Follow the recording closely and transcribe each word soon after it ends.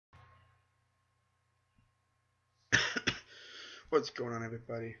What's going on,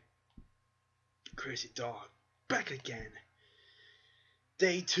 everybody? Crazy Dog back again.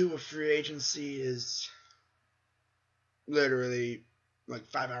 Day 2 of free agency is literally like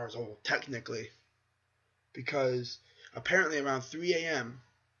 5 hours old, technically, because apparently around 3 a.m.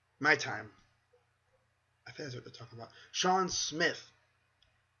 my time, I think that's what they're talking about, Sean Smith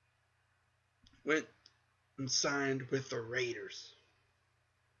went and signed with the Raiders.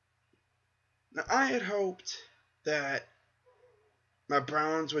 Now, I had hoped that my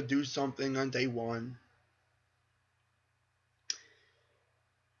Browns would do something on day 1.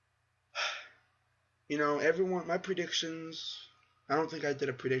 You know, everyone, my predictions, I don't think I did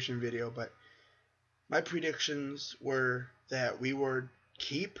a prediction video, but my predictions were that we would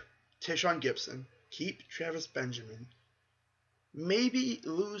keep Tishon Gibson, keep Travis Benjamin, maybe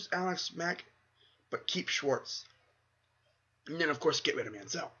lose Alex Mack, but keep Schwartz. And then, of course, get rid of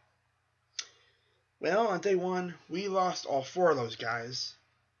Mansell. Well, on day 1, we lost all 4 of those guys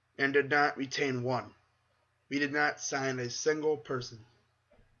and did not retain one. We did not sign a single person.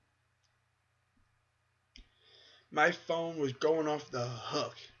 My phone was going off the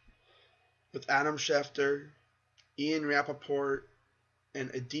hook with Adam Schefter, Ian Rappaport, and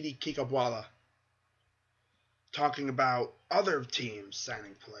Aditi Kikabwala talking about other teams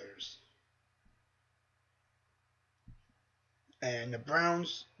signing players. And the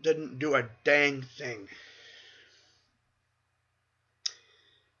Browns didn't do a dang thing.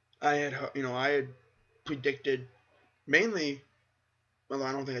 I had predicted mainly, well,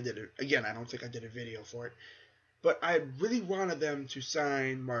 I don't think I did it. Again, I don't think I did a video for it. But I really wanted them to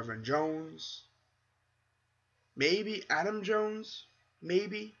sign Marvin Jones, maybe Adam Jones,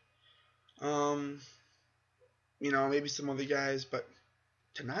 maybe. Maybe some other guys, but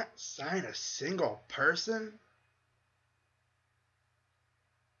to not sign a single person?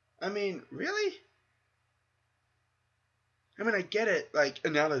 I mean, really? I mean, I get it, like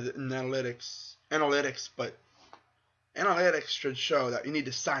analytics, but analytics should show that you need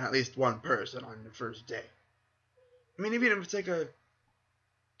to sign at least one person on the first day. I mean, even if it's like a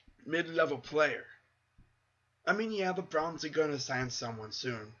mid-level player. I mean, yeah, the Browns are going to sign someone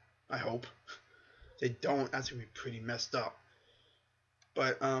soon, I hope. If they don't, that's going to be pretty messed up.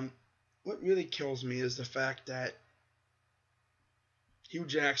 But what really kills me is the fact that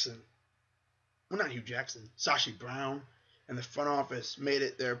Sashi Brown and the front office made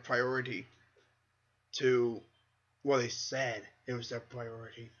it their priority they said it was their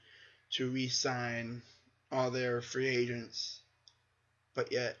priority to re-sign all their free agents,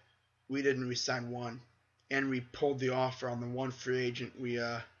 but yet we didn't re-sign one, and we pulled the offer on the one free agent we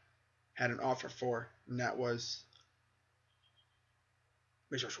had an offer for, and that was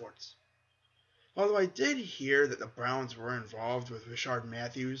Richard Schwartz. Although I did hear that the Browns were involved with Rishard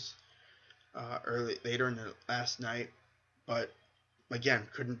Matthews later in the last night, but again,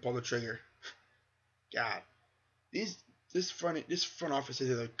 couldn't pull the trigger. God, this front office is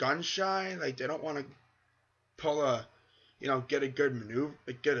either gun shy, like they don't want to pull get a good maneuver,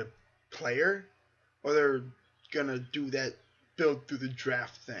 get a player, or they're gonna do that build through the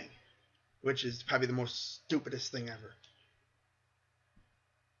draft thing, which is probably the most stupidest thing ever.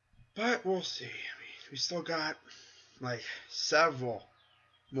 But we'll see. I mean, we still got like several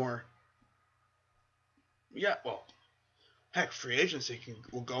more. Yeah, well, heck, free agency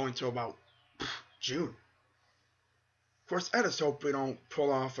will go until about June. Of course, I just hope we don't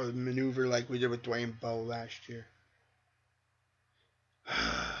pull off a maneuver like we did with Dwayne Bowe last year.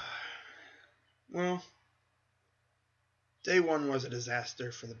 Well, day 1 was a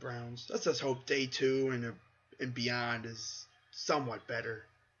disaster for the Browns. Let's just hope day 2 and beyond is somewhat better.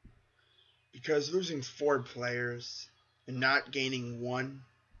 Because losing 4 players and not gaining one.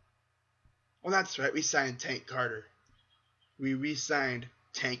 Well, that's right. We signed Tank Carter. We re-signed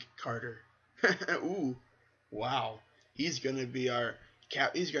Tank Carter. Ooh, wow. He's gonna be our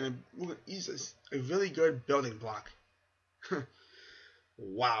cap. He's a really good building block.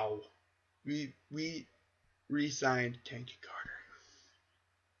 Wow. We re-signed Tank Carter.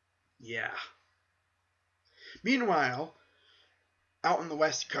 Yeah. Meanwhile, out on the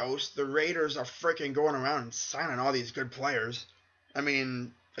West Coast, the Raiders are freaking going around and signing all these good players. I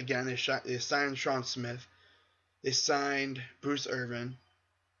mean, again, they signed Sean Smith. They signed Bruce Irvin.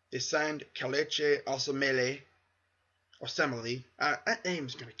 They signed Kelechi Osemele. That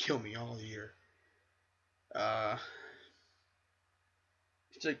name's going to kill me all year.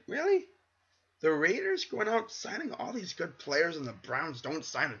 It's like, really? The Raiders going out signing all these good players and the Browns don't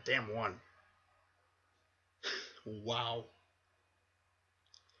sign a damn one. Wow.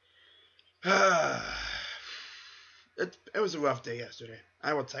 It was a rough day yesterday.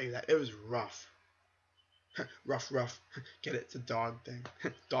 I will tell you that. It was rough. Rough, rough. Get it? It's a dog thing.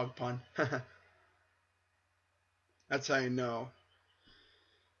 Dog pun. That's how you know.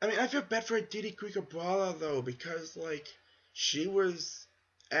 I mean, I feel bad for Didi Kwikabala though, because like she was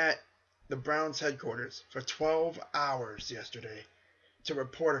at the Browns headquarters for 12 hours yesterday to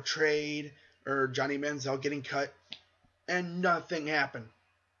report a trade or Johnny Manziel getting cut, and nothing happened.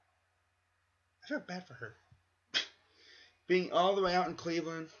 I feel bad for her. Being all the way out in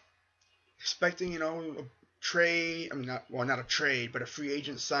Cleveland, expecting, a trade. I mean, not a trade, but a free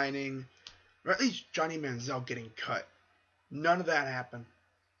agent signing, or at least Johnny Manziel getting cut. None of that happened.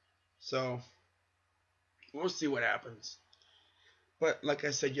 So we'll see what happens. But like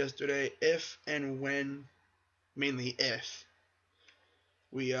I said yesterday, if and when, mainly if,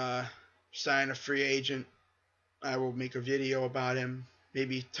 we sign a free agent, I will make a video about him.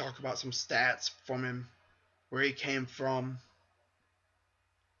 Maybe talk about some stats from him, where he came from,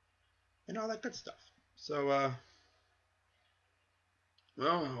 and all that good stuff. So,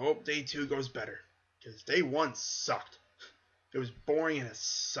 well, I hope day 2 goes better. Because day 1 sucked. It was boring and it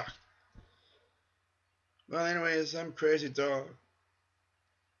sucked. Well, anyways, I'm Crazy Dog.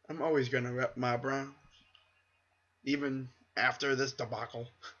 I'm always gonna rep my Browns. Even after this debacle.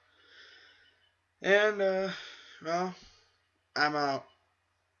 And, well, I'm out.